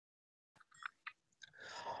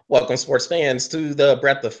Welcome, sports fans, to the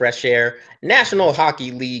Breath of Fresh Air National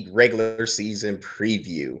Hockey League regular season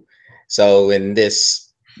preview. So, in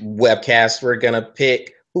this webcast, we're going to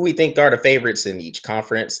pick who we think are the favorites in each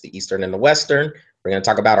conference, the Eastern and the Western. We're going to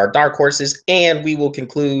talk about our dark horses, and we will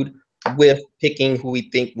conclude with picking who we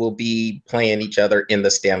think will be playing each other in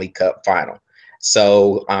the Stanley Cup final.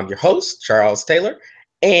 So, I'm your host, Charles Taylor,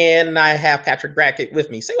 and I have Patrick Brackett with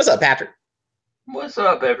me. Say what's up, Patrick. What's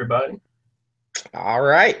up, everybody? All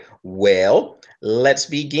right. Well, let's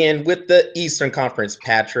begin with the Eastern Conference,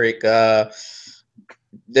 Patrick. That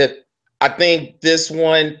I think this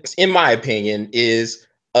one, in my opinion, is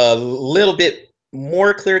a little bit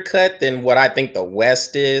more clear cut than what I think the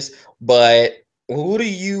West is. But who do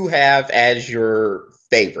you have as your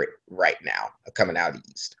favorite right now coming out of the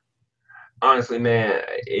East? Honestly, man,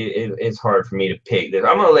 it's hard for me to pick this.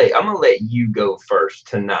 I'm gonna let you go first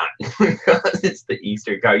tonight because it's the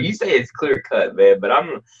Eastern Conference. You say it's clear cut, man, but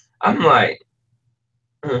I'm like,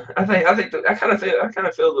 I kind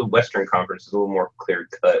of feel the Western Conference is a little more clear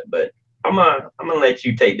cut, but I'm gonna let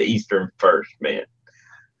you take the Eastern first, man.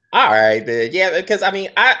 All right, then. Yeah, because I mean,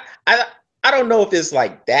 I I don't know if it's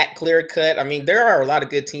like that clear cut. I mean, there are a lot of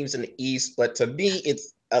good teams in the East, but to me,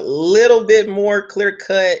 it's a little bit more clear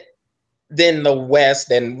cut than the West.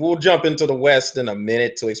 And we'll jump into the West in a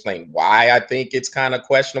minute to explain why I think it's kind of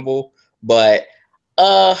questionable. But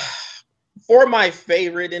uh, for my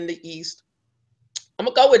favorite in the East, I'm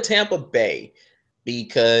gonna go with Tampa Bay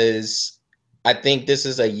because I think this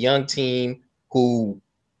is a young team who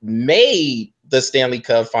made the Stanley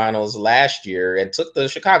Cup Finals last year and took the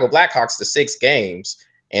Chicago Blackhawks to 6 games.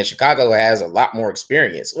 And Chicago has a lot more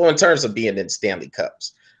experience, well, in terms of being in Stanley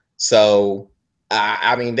Cups. So,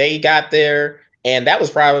 I mean, they got there, and that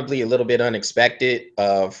was probably a little bit unexpected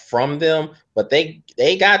from them. But they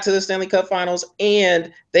got to the Stanley Cup Finals,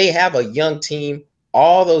 and they have a young team.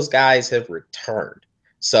 All those guys have returned.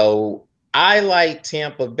 So I like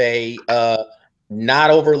Tampa Bay,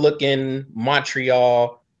 not overlooking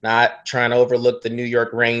Montreal, not trying to overlook the New York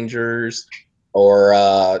Rangers,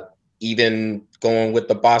 or even going with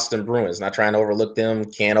the Boston Bruins, not trying to overlook them.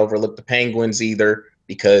 Can't overlook the Penguins either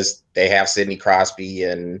because they have Sidney Crosby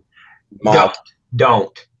and Don't Malk.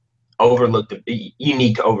 don't overlook the. You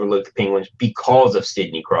need to overlook the Penguins because of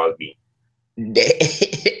Sidney Crosby.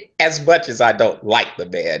 As much as I don't like the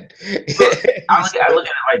man, Look, I look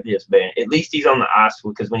at it like this, man. At least he's on the ice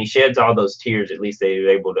because when he sheds all those tears, at least they're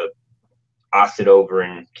able to ice it over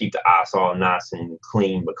and keep the ice all nice and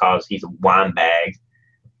clean because he's a wine bag.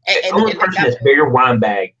 The only person that's bigger wine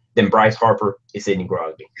bag than Bryce Harper is Sidney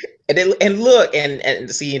Crosby. And look,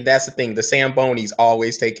 and see, that's the thing. The Sambonis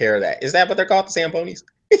always take care of that. Is that what they're called, the Sambonis?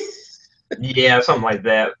 Yeah, something like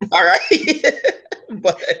that. All right.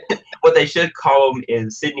 But what they should call them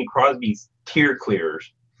is Sidney Crosby's tear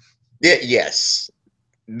clearers. yeah, yes.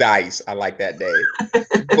 Nice. I like that name.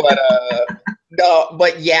 But no,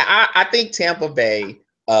 but yeah, I think Tampa Bay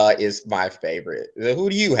is my favorite. Who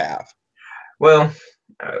do you have? Well,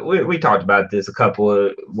 we talked about this a couple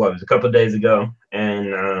of days ago,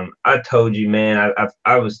 and I told you, man,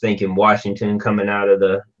 I was thinking Washington coming out of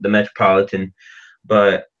the Metropolitan,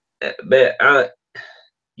 but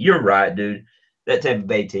you're right, dude. That Tampa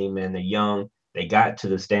Bay team, man, they're young. They got to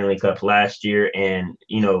the Stanley Cup last year, and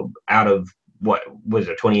out of what was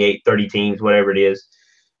it, 28, 30 teams, whatever it is,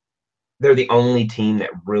 they're the only team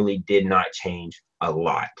that really did not change a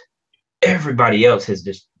lot. Everybody else has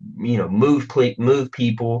just moved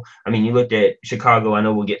people. I mean, you looked at Chicago. I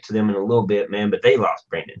know we'll get to them in a little bit, man, but they lost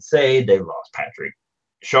Brandon Sade, they lost Patrick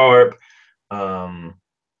Sharp. The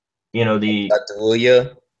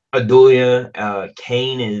Adulia,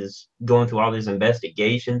 Kane is going through all these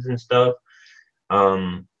investigations and stuff.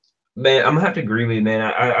 Man, I'm gonna have to agree with you, man.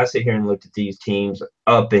 I sit here and look at these teams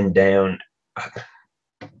up and down.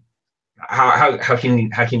 How can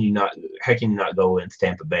you not go with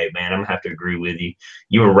Tampa Bay, man? I'm gonna have to agree with you.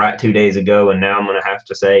 You were right 2 days ago, and now I'm gonna have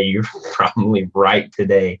to say you're probably right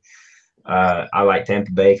today. I like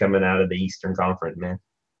Tampa Bay coming out of the Eastern Conference, man.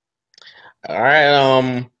 All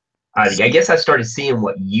right. I guess I started seeing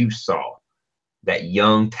what you saw. That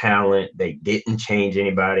young talent, they didn't change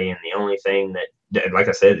anybody, and the only thing that, like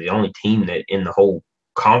I said, the only team that in the whole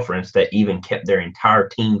conference that even kept their entire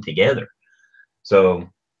team together. So,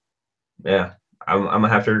 yeah, I'm gonna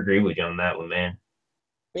have to agree with you on that one, man.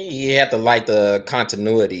 You have to like the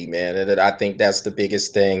continuity, man. And I think that's the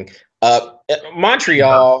biggest thing.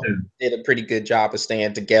 Montreal did a pretty good job of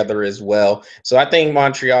staying together as well. So I think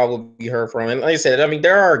Montreal will be heard from. And like I said, I mean,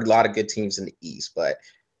 there are a lot of good teams in the East, but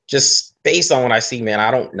just based on what I see, man, I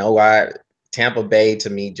don't know. Tampa Bay to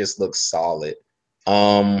me just looks solid.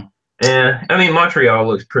 Yeah, I mean Montreal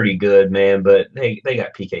looks pretty good, man, but they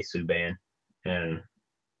got PK Subban, and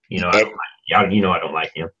I don't And like. I don't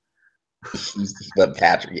like him. but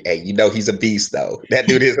Patrick, hey, he's a beast though. That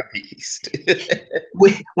dude is a beast.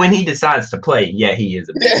 When he decides to play, yeah, he is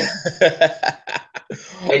a beast,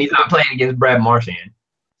 and he's not playing against Brad Marchand.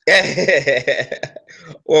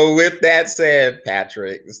 Well, with that said,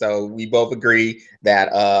 Patrick, so we both agree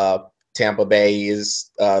that Tampa Bay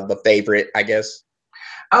is the favorite, I guess.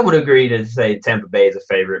 I would agree to say Tampa Bay is a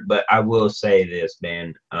favorite, but I will say this,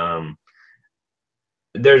 man.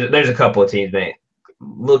 There's a couple of teams, man.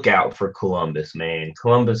 Look out for Columbus, man.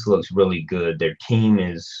 Columbus looks really good. Their team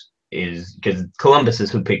is because Columbus is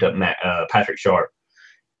who picked up Patrick Sharp,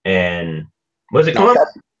 and was it No,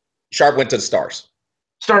 Columbus? Sharp went to the Stars.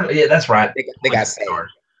 Start, yeah, that's right. They got saved.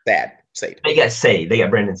 Saved. They got saved. They got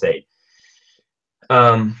Brandon saved.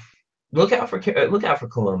 Um, look out for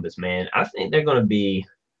Columbus, man. I think they're going to be.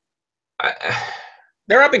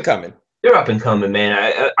 They're up and coming. They're up and coming,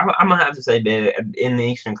 man. I'm gonna have to say, man, in the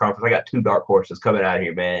Eastern Conference, I got two dark horses coming out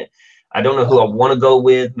here, man. I don't know who I want to go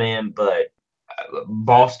with, man, but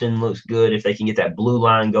Boston looks good if they can get that blue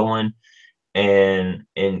line going, and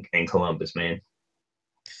Columbus, man.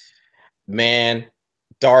 Man,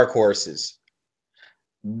 dark horses.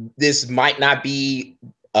 This might not be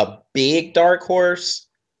a big dark horse,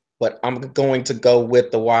 but I'm going to go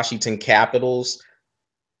with the Washington Capitals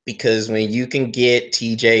because when you can get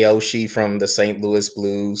TJ Oshie from the St. Louis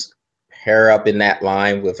Blues, pair up in that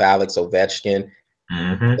line with Alex Ovechkin,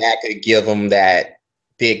 that could give them that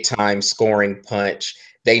big time scoring punch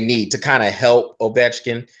they need to kind of help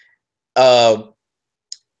Ovechkin.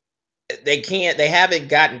 They haven't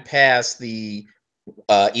gotten past the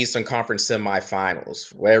Eastern Conference semifinals.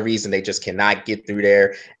 For whatever reason, they just cannot get through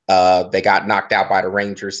there. They got knocked out by the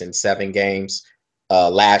Rangers in 7 games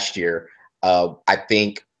last year. I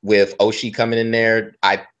think with Oshie coming in there,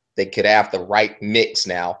 they could have the right mix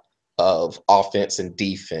now of offense and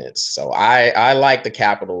defense. So I like the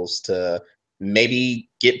Capitals to maybe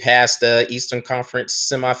get past the Eastern Conference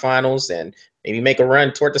semifinals and maybe make a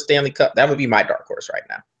run toward the Stanley Cup. That would be my dark horse right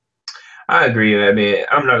now. I agree. I mean,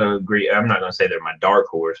 I'm not going to agree. I'm not going to say they're my dark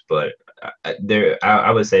horse, but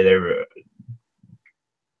I would say they're.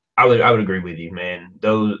 I would agree with you, man.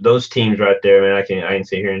 Those teams right there, man. I can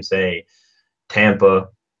sit here and say Tampa,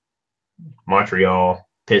 Montreal,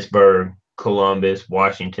 Pittsburgh, Columbus,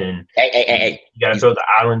 Washington. Hey. You got to throw the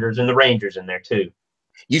Islanders and the Rangers in there too.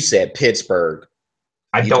 You said Pittsburgh.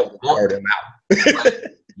 I don't want them out.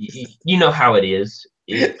 you know how it is.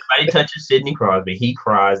 If somebody touches Sidney Crosby, he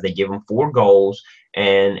cries. They give him 4 goals,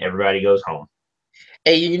 and everybody goes home.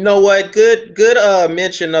 Hey, you know what? Good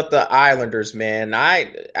mention of the Islanders, man.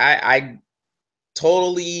 I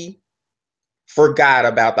totally forgot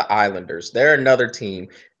about the Islanders. They're another team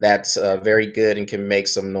that's very good and can make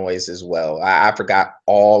some noise as well. I forgot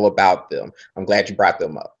all about them. I'm glad you brought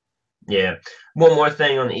them up. Yeah. One more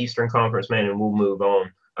thing on the Eastern Conference, man, and we'll move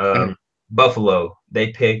on. Buffalo,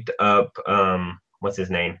 they picked up what's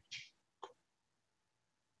his name?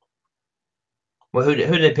 Well, who did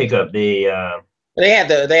they pick up? They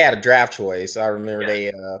had a draft choice. I remember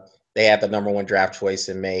they had the number 1 draft choice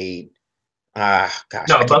and made gosh.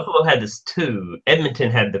 No, Buffalo had this 2.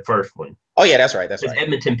 Edmonton had the first one. Oh yeah, that's right. That's right.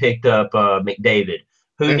 Edmonton picked up McDavid.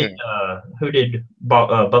 Who did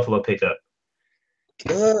Buffalo pick up?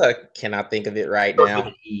 Cannot think of it right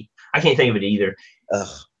now. I can't think of it either.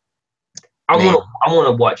 I want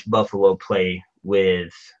to watch Buffalo play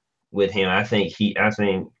with him. I think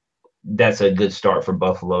that's a good start for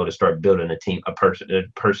Buffalo to start building a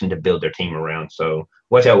person to build their team around. So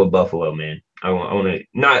watch out with Buffalo, man. I want to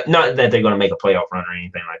not that they're going to make a playoff run or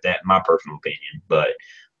anything like that. My personal opinion, but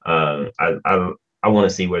I want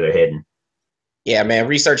to see where they're heading. Yeah, man.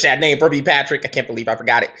 Research that name for me, Patrick. I can't believe I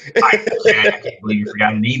forgot it. I can't believe you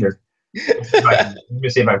forgot it either. Let me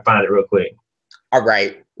see if I can find it real quick. All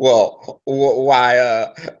right. Well,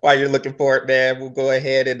 while you're looking for it, man, we'll go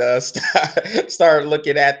ahead and start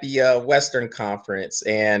looking at the Western Conference.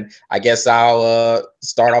 And I guess I'll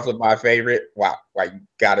start off with my favorite. Wow, you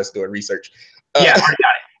got us doing research. Yeah, I got it.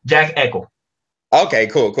 Jack Eichel. Okay,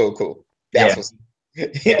 cool. That's what's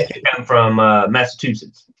he comes from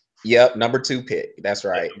Massachusetts. Yep, number 2 pick. That's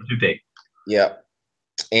right. Number 2 pick. Yep.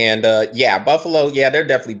 And Buffalo, they're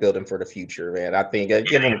definitely building for the future, man. I think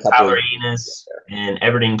give them a couple Tyler Enos and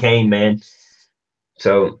Everton Kane, man.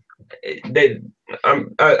 So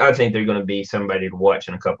I think they're going to be somebody to watch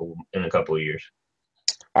in a couple of years.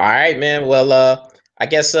 All right, man. Well, I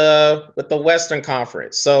guess with the Western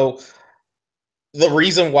Conference. So the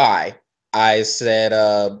reason why I said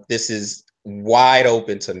this is wide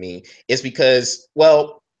open to me is because,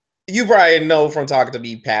 well, You probably know from talking to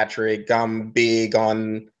me, Patrick, I'm big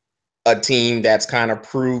on a team that's kind of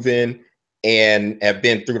proven and have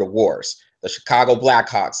been through the wars. The Chicago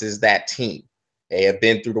Blackhawks is that team. They have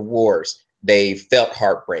been through the wars. They felt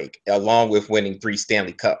heartbreak along with winning 3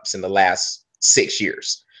 Stanley Cups in the last 6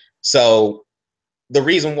 years. So the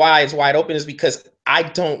reason why it's wide open is because I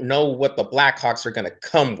don't know what the Blackhawks are going to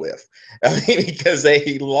come with. I mean, because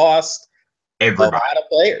they lost a Everybody. lot of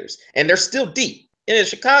players and they're still deep. And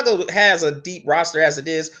Chicago has a deep roster as it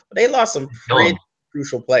is, but they lost some pretty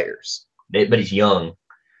crucial players. But he's young.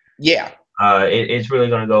 Yeah. It's really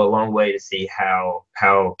going to go a long way to see how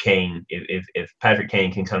Kane, if Patrick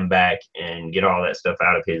Kane can come back and get all that stuff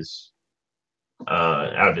out of his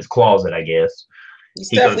closet, I guess. He's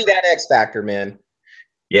definitely that X factor, man.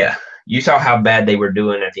 Yeah. You saw how bad they were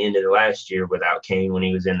doing at the end of the last year without Kane when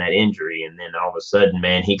he was in that injury. And then all of a sudden,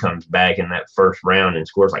 man, he comes back in that first round and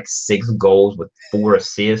scores like 6 goals with 4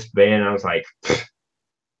 assists, man. I was like, where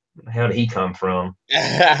the hell did he come from?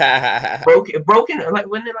 broken, like,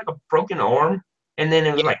 wasn't it like a broken arm? And then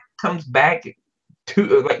it was like, comes back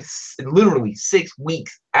to like literally 6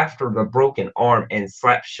 weeks after the broken arm and does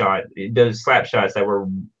slap shots that were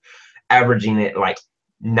averaging at like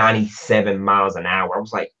 97 miles an hour. I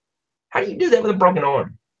was like, how do you do that with a broken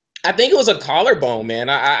arm? I think it was a collarbone, man.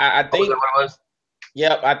 I think. What it was?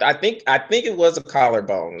 Yep, I think it was a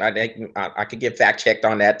collarbone. I could get fact checked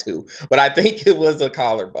on that too, but I think it was a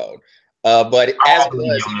collarbone. But as it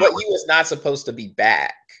was, he was not supposed to be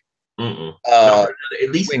back. At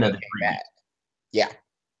least another 3 weeks. Yeah,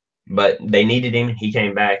 but they needed him. He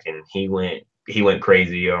came back and he went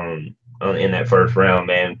crazy on in that first round,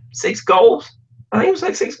 man. 6 goals. I think it was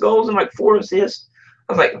like 6 goals and like 4 assists.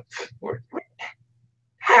 I was like,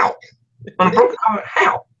 how? On a broken arm,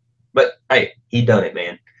 how? But hey, he done it,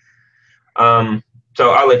 man. So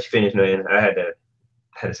I'll let you finish, man. I had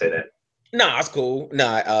to say that. No, it's cool.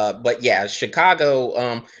 No, but yeah,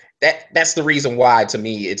 Chicago. That's the reason why to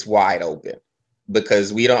me it's wide open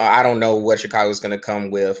because I don't know what Chicago's going to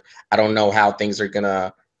come with. I don't know how things are going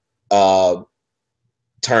to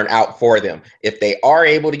turn out for them. If they are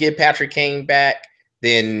able to get Patrick Kane back,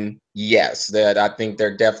 then yes, that I think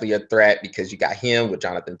they're definitely a threat because you got him with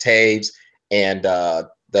Jonathan Taves and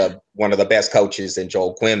the one of the best coaches in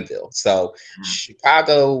Joel Quenneville. So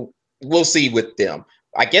Chicago, we'll see with them.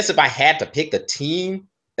 I guess if I had to pick a team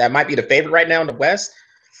that might be the favorite right now in the West,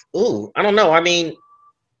 I don't know. I mean,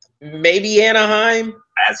 maybe Anaheim.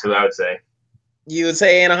 That's who I would say. You would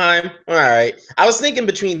say Anaheim? All right. I was thinking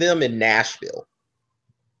between them and Nashville.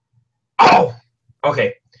 Oh,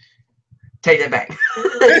 okay. Take that back.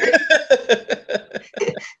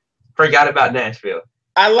 Forgot about Nashville.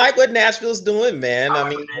 I like what Nashville's doing, man. I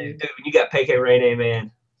mean, dude, when you got Peke Rene,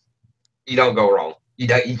 man, you don't go wrong. You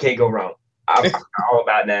can't go wrong. I'm all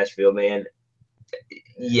about Nashville, man.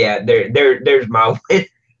 Yeah, there's my win.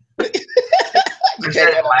 I said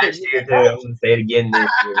it last year too. I'm gonna say it again this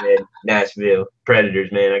year, man. Nashville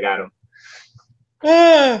Predators, man. I got them.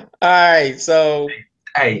 All right, so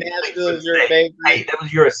hey, Nashville's your favorite. Hey, that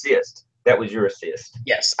was your assist. That was your assist.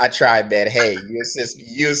 Yes, I tried, man. Hey,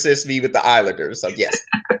 you assist me with the Islanders. So yes,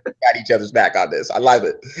 got each other's back on this. I love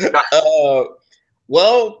it.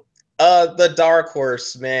 The dark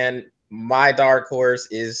horse, man. My dark horse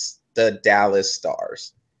is the Dallas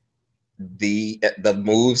Stars. The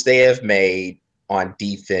moves they have made on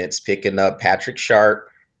defense, picking up Patrick Sharp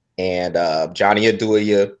and Johnny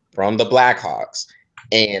Aduya from the Blackhawks,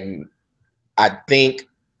 and I think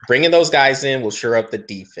bringing those guys in will shore up the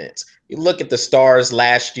defense. You look at the Stars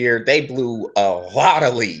last year; they blew a lot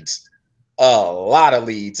of leads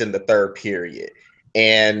in the third period,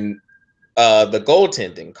 and the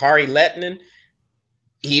goaltending, Kari Lehtinen,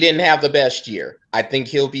 he didn't have the best year. I think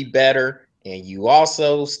he'll be better. And you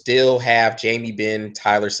also still have Jamie Benn,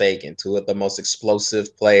 Tyler Seguin, 2 of the most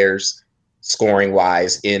explosive players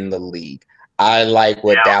scoring-wise in the league. I like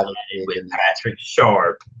what Dallas did with Patrick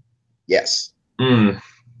Sharp. Yes.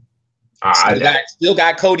 Still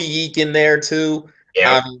got Cody Eek in there too.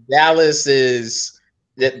 Yeah. Dallas is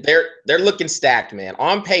they're looking stacked, man.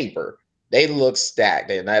 On paper, they look stacked,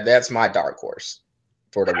 and that's my dark horse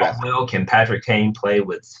for the West. How well can Patrick Kane play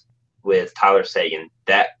with Tyler Seguin?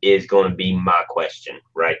 That is going to be my question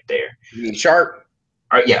right there. You mean Sharp?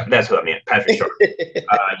 Yeah, that's what I meant. Patrick Sharp.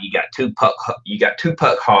 You got two puck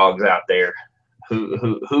hogs out there.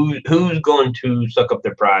 Who's going to suck up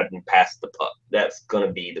their pride and pass the puck? That's going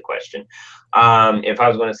to be the question. If I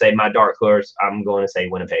was going to say my dark horse, I'm going to say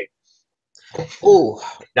Winnipeg. Ooh,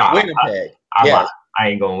 Winnipeg. I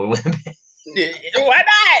ain't going with Winnipeg. Why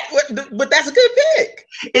not? But that's a good pick.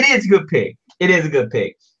 It is a good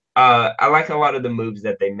pick. I like a lot of the moves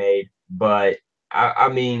that they made, but I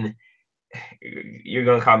mean, you're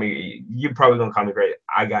probably gonna call me crazy.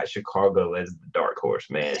 I got Chicago as the dark horse,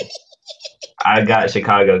 man. I got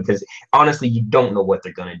Chicago because honestly, you don't know what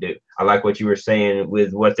they're gonna do. I like what you were saying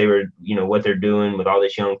with what what they're doing with all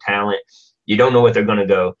this young talent. You don't know what they're gonna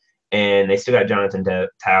go, and they still got Jonathan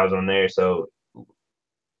Towns on there, so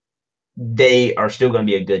they are still gonna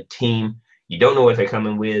be a good team. You don't know what they're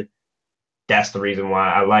coming with. That's the reason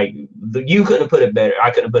why I like you couldn't put it better.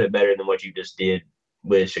 I couldn't put it better than what you just did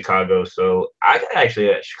with Chicago. So I got actually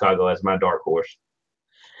got Chicago as my dark horse.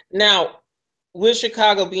 Now, with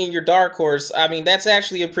Chicago being your dark horse, I mean, that's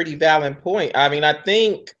actually a pretty valid point. I mean, I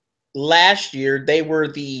think last year they were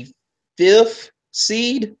the 5th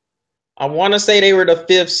seed. I want to say they were the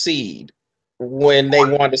 5th seed when they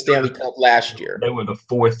won the Stanley Cup last year. They were the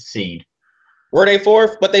 4th seed. Were they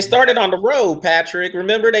 4th? But they started on the road, Patrick.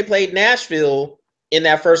 Remember, they played Nashville in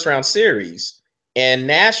that first round series, and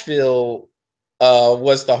Nashville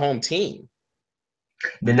was the home team.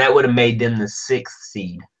 Then that would have made them the 6th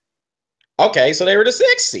seed. Okay, so they were the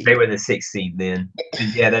 6th seed. They were the 6th seed then.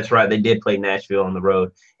 Yeah, that's right. They did play Nashville on the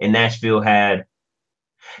road, and Nashville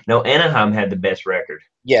Anaheim had the best record.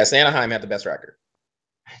 Yes, Anaheim had the best record.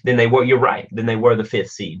 Then they were. You're right. Then they were the 5th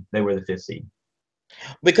seed. They were the 5th seed.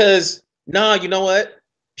 Because no, you know what?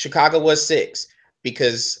 Chicago was 6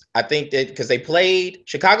 because I think that because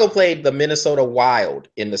Chicago played the Minnesota Wild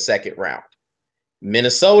in the second round.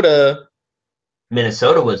 Minnesota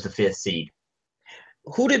was the 5th seed.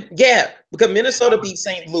 Because Minnesota beat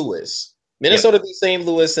St. Louis. Minnesota beat St.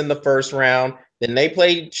 Louis in the first round. Then they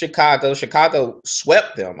played Chicago. Chicago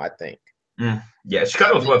swept them, I think. Yeah,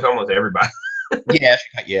 Chicago swept almost everybody.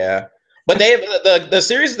 yeah. But the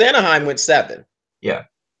series with Anaheim went 7. Yeah.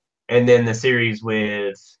 And then the series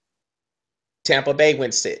with Tampa Bay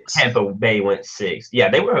went 6. Yeah,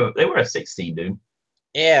 they were a 6th seed, dude.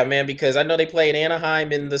 Yeah, man, because I know they played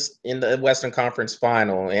Anaheim in the Western Conference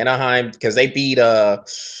Final. Anaheim because they beat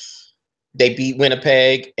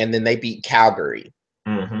Winnipeg and then they beat Calgary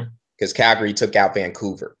because Calgary took out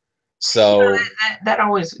Vancouver. So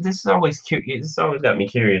this has always got me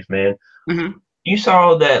curious, man. Mm-hmm. You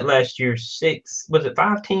saw that last year 6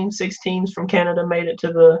 teams from Canada made it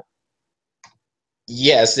to the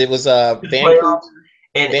yes, it was Vancouver,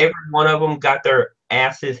 and every one of them got their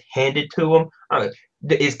asses handed to them.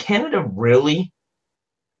 Is Canada really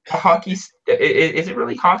a hockey? Is it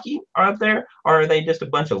really hockey up there, or are they just a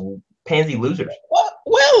bunch of pansy losers?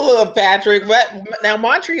 Well, Patrick, but now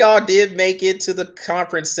Montreal did make it to the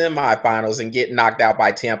conference semifinals and get knocked out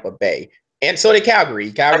by Tampa Bay, and so did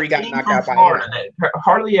Calgary. Calgary got knocked out by Florida. That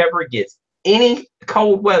hardly ever gets any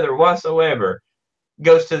cold weather whatsoever.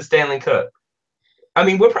 Goes to the Stanley Cup. I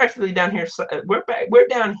mean, we're practically down here. We're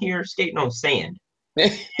down here skating on sand.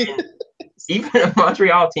 Even a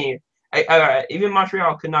Montreal team, even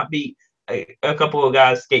Montreal could not beat a couple of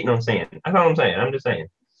guys skating on sand. That's all I'm saying. I'm just saying.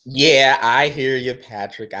 Yeah, I hear you,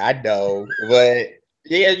 Patrick. I know, but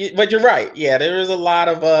but you're right. Yeah, there was a lot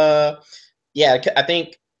of I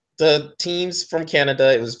think the teams from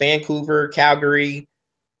Canada. It was Vancouver, Calgary,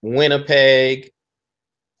 Winnipeg,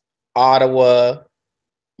 Ottawa,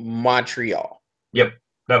 Montreal. Yep,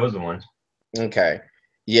 that was the one. Okay.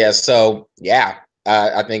 Yeah. So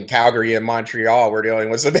I think Calgary and Montreal were the only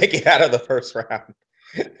ones to make it out of the first round.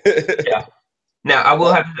 Yeah. Now I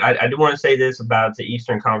will have. I do want to say this about the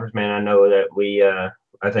Eastern Conference, man. I know that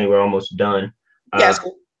I think we're almost done. Yes.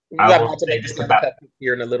 I want to say this about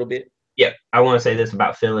here in a little bit. Yeah, I want to say this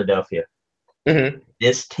about Philadelphia. Mm-hmm.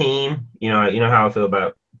 This team, you know how I feel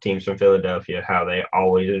about teams from Philadelphia. How they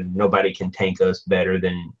always nobody can tank us better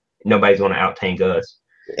than nobody's going to out tank us.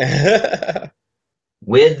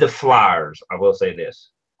 With the Flyers, I will say this.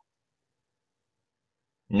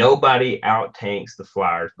 Nobody out tanks the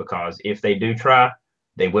Flyers because if they do try,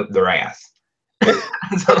 they whip their ass.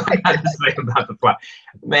 That's all I got to say about the Flyers.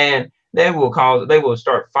 Man, they will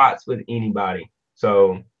start fights with anybody.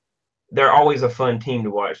 So they're always a fun team to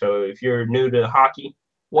watch. So if you're new to hockey,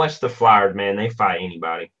 watch the Flyers, man. They fight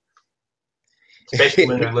anybody. Especially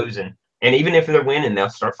when they're losing. And even if they're winning, they'll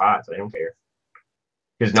start fights. They don't care.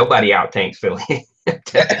 Because nobody out tanks Philly.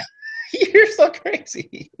 You're so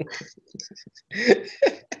crazy.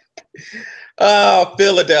 Oh,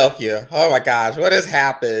 Philadelphia. Oh my gosh. What has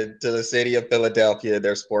happened to the city of Philadelphia and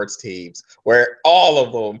their sports teams where all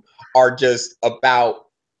of them are just about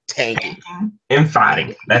tanking and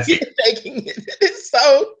fighting? That's it. It's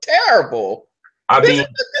so terrible. This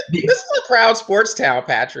is a proud sports town,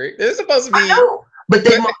 Patrick. This is supposed to be. I know, but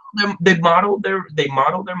they modeled their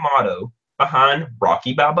motto behind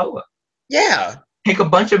Rocky Balboa. Yeah. Take a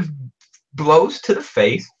bunch of blows to the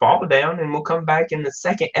face, fall down, and we'll come back in the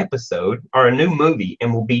second episode or a new movie,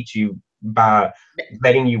 and we'll beat you by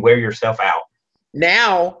letting you wear yourself out.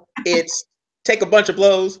 Now it's take a bunch of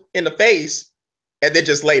blows in the face and then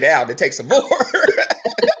just lay down and take some more.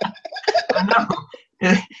 I know.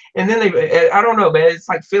 And then I don't know, man. It's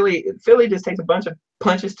like Philly just takes a bunch of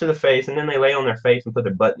punches to the face, and then they lay on their face and put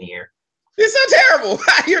their butt in the air. It's so terrible.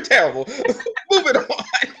 You're terrible. Moving on.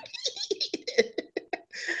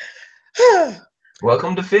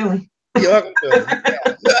 Welcome to Philly. You're welcome to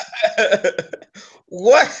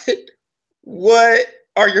Philly. What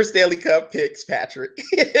are your Stanley Cup picks, Patrick?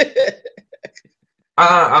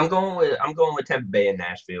 I'm going with Tampa Bay and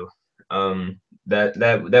Nashville.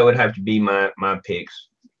 That would have to be my picks,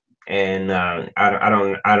 and I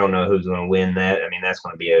don't know who's going to win that. I mean, that's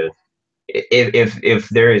going to be if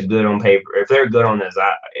they're as good on paper, if they're good on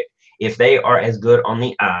if they are as good on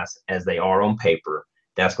the ice as they are on paper,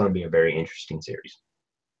 that's going to be a very interesting series.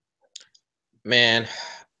 Man,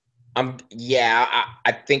 I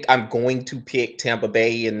think I'm going to pick Tampa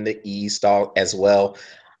Bay in the East as well.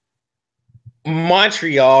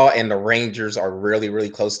 Montreal and the Rangers are really, really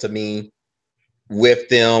close to me with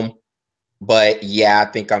them. But yeah,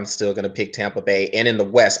 I think I'm still going to pick Tampa Bay. And in the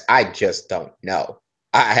West, I just don't know.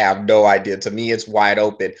 I have no idea. To me, it's wide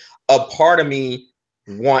open. A part of me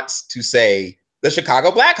wants to say the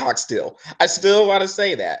Chicago Blackhawks still. I still want to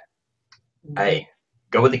say that. Hey,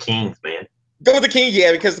 go with the Kings, man. Go with the Kings,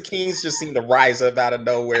 yeah, because the Kings just seem to rise up out of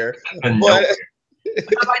nowhere. But like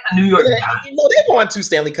the New York Giants. You know, they've won 2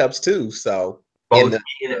 Stanley Cups too, so both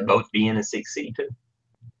being a 6 seed too.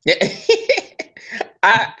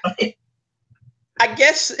 I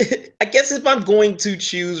guess if I'm going to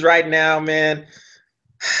choose right now, man,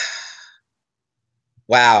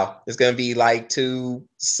 wow, it's gonna be like 2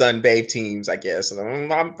 sunbathe teams, I guess.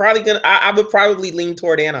 I'm probably gonna. I would probably lean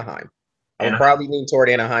toward Anaheim. I'm probably leaning toward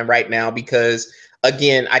Anaheim right now because,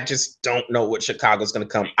 again, I just don't know what Chicago's going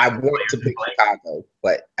to come. I want to pick Chicago,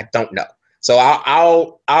 but I don't know. So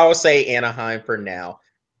I'll say Anaheim for now,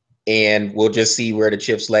 and we'll just see where the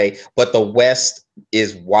chips lay. But the West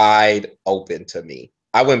is wide open to me.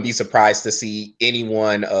 I wouldn't be surprised to see any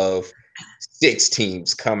one of 6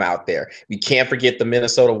 teams come out there. We can't forget the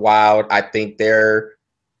Minnesota Wild. I think they're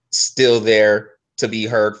still there to be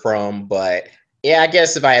heard from, but yeah, I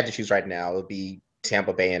guess if I had to choose right now, it would be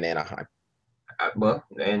Tampa Bay and Anaheim. Well,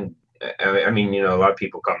 and I mean, you know, a lot of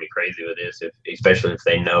people call me crazy with this, especially if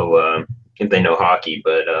they know hockey.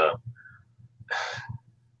 But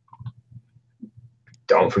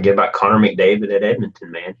don't forget about Connor McDavid at Edmonton,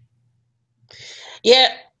 man.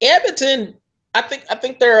 Yeah, Edmonton. I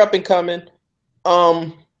think they're up and coming.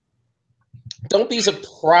 Don't be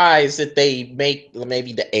surprised if they make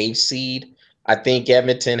maybe the 8th seed. I think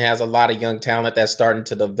Edmonton has a lot of young talent that's starting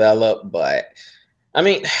to develop, but I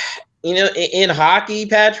mean, you know, in hockey,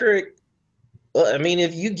 Patrick, I mean,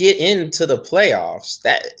 if you get into the playoffs,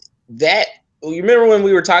 that you remember when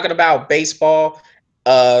we were talking about baseball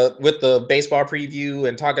with the baseball preview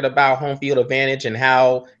and talking about home field advantage and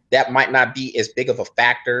how that might not be as big of a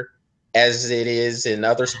factor as it is in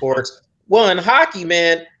other sports. Well, in hockey,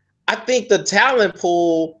 man, I think the talent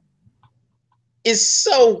pool is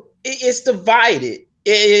it's divided.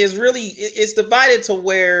 It's divided to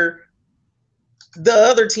where the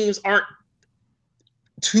other teams aren't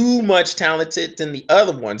too much talented than the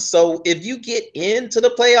other ones. So if you get into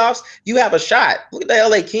the playoffs, you have a shot. Look at the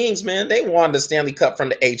LA Kings, man. They won the Stanley Cup from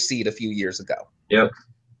the 8th seed a few years ago. Yep.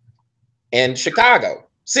 And Chicago,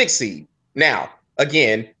 6th seed. Now,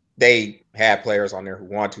 again, they had players on there who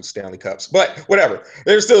won 2 Stanley Cups, but whatever.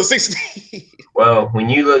 They're still 6th seed. Well, when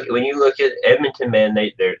you look at Edmonton, man,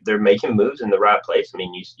 they're making moves in the right place. I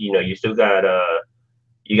mean, you still got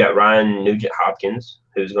you got Ryan Nugent Hopkins,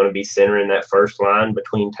 who's going to be centering that first line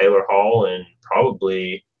between Taylor Hall and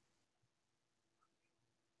probably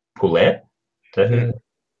Poulet,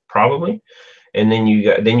 probably. And then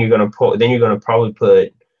you're going to probably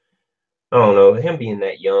put, I don't know, him being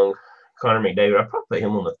that young, Connor McDavid, I'd probably put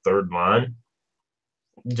him on the 3rd line,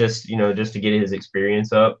 just to get his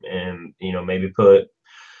experience up, and maybe put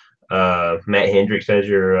Matt Hendricks as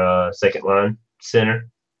your 2nd line center,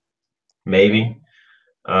 maybe.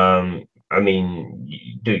 I mean,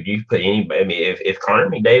 dude, you put anybody. I mean, if Connor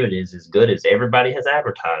McDavid is as good as everybody has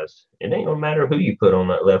advertised, it ain't gonna matter who you put on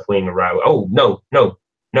that left wing or right wing. Oh, no,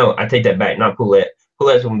 I take that back. Not Poulet.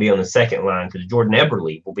 Poulet's gonna be on the 2nd line because Jordan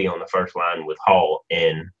Eberle will be on the 1st line with Hall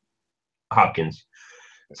and Hopkins.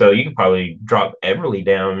 So you could probably drop Eberle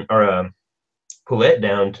down or Poulet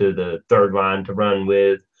down to the 3rd line to run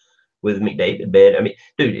with with McDavid bad. I mean,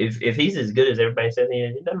 dude, if he's as good as everybody says he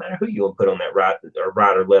is, it doesn't matter who you gonna put on that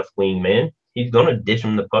right or left wing, man. He's gonna dish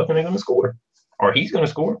him the puck and they're gonna score, or he's gonna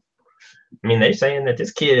score. I mean, they're saying that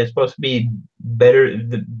this kid is supposed to be better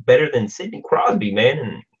than Sidney Crosby, man.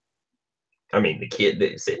 And I mean,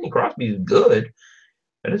 Sidney Crosby is good.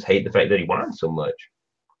 I just hate the fact that he whines so much.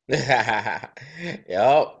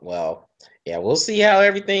 Yep. Well, yeah, we'll see how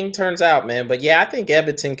everything turns out, man. But yeah, I think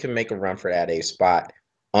Edmonton can make a run for that A spot.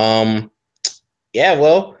 Um, yeah,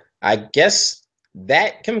 well, I guess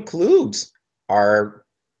that concludes our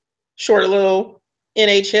short little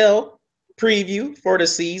NHL preview for the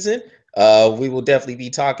season. We will definitely be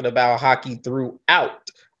talking about hockey throughout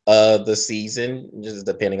the season, just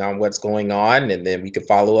depending on what's going on, and then we can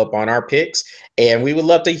follow up on our picks. And we would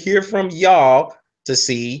love to hear from y'all to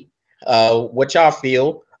see what y'all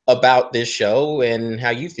feel about this show and how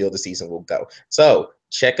you feel the season will go. So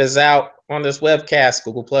check us out on this webcast,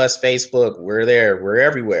 Google Plus, Facebook. We're there. We're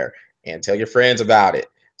everywhere. And tell your friends about it.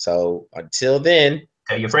 So until then,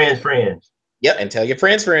 Tell your friends. yep, and tell your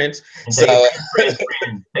friends. And tell your So friends.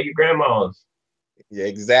 Tell your grandmas.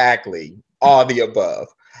 exactly, all the above.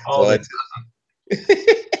 All So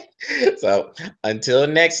the so until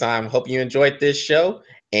next time, hope you enjoyed this show,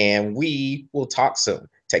 and we will talk soon.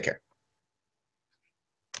 Take care.